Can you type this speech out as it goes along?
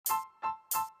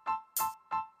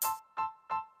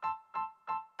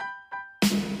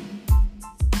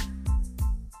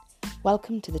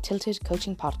Welcome to the Tilted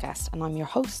Coaching Podcast, and I'm your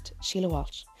host, Sheila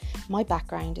Walsh. My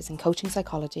background is in coaching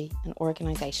psychology and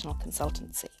organisational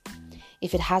consultancy.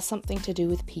 If it has something to do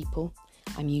with people,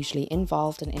 I'm usually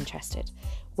involved and interested,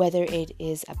 whether it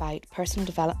is about personal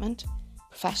development,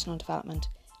 professional development,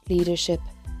 leadership,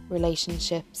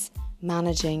 relationships,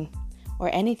 managing,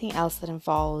 or anything else that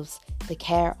involves the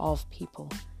care of people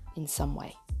in some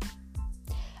way.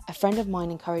 A friend of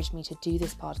mine encouraged me to do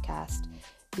this podcast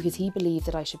because he believed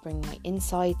that I should bring my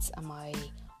insights and my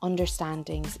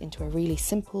understandings into a really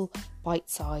simple,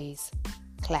 bite-size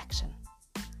collection.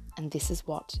 And this is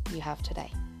what you have today.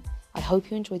 I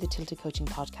hope you enjoy the Tilted Coaching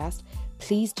Podcast.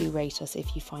 Please do rate us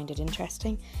if you find it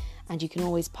interesting. And you can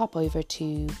always pop over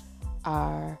to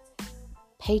our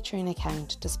Patreon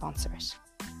account to sponsor it.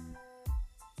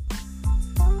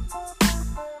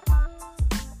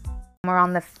 We're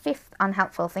on the fifth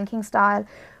unhelpful thinking style,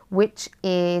 which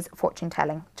is fortune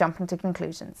telling, jumping to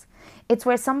conclusions. It's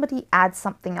where somebody adds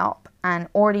something up and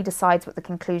already decides what the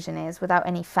conclusion is without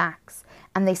any facts,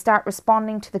 and they start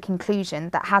responding to the conclusion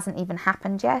that hasn't even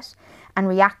happened yet and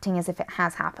reacting as if it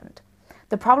has happened.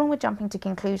 The problem with jumping to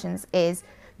conclusions is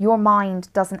your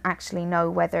mind doesn't actually know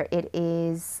whether it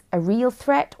is a real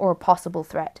threat or a possible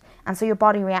threat, and so your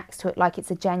body reacts to it like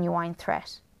it's a genuine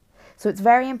threat. So it's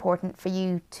very important for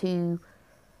you to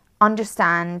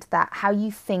understand that how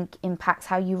you think impacts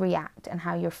how you react and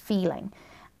how you're feeling.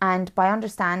 And by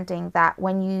understanding that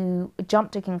when you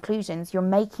jump to conclusions, you're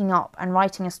making up and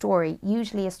writing a story,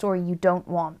 usually a story you don't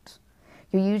want.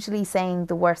 You're usually saying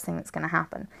the worst thing that's going to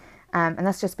happen. And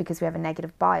that's just because we have a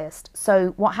negative bias.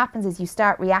 So what happens is you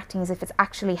start reacting as if it's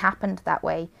actually happened that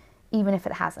way, even if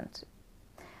it hasn't.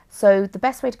 So the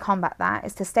best way to combat that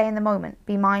is to stay in the moment,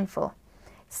 be mindful.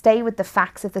 Stay with the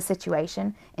facts of the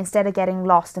situation instead of getting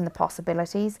lost in the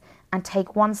possibilities, and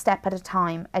take one step at a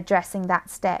time, addressing that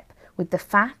step with the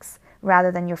facts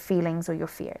rather than your feelings or your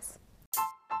fears.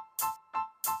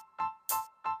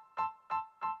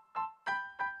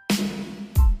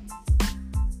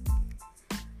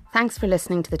 Thanks for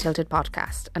listening to the Tilted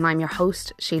Podcast, and I'm your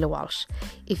host, Sheila Walsh.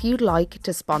 If you'd like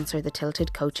to sponsor the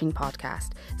Tilted Coaching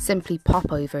Podcast, simply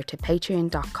pop over to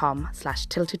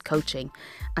patreon.com/tiltedcoaching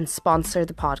and sponsor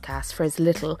the podcast for as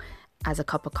little as a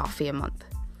cup of coffee a month.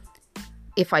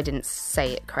 If I didn't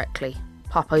say it correctly,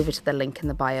 pop over to the link in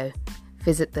the bio,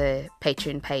 visit the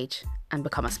Patreon page and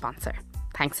become a sponsor.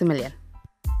 Thanks a million.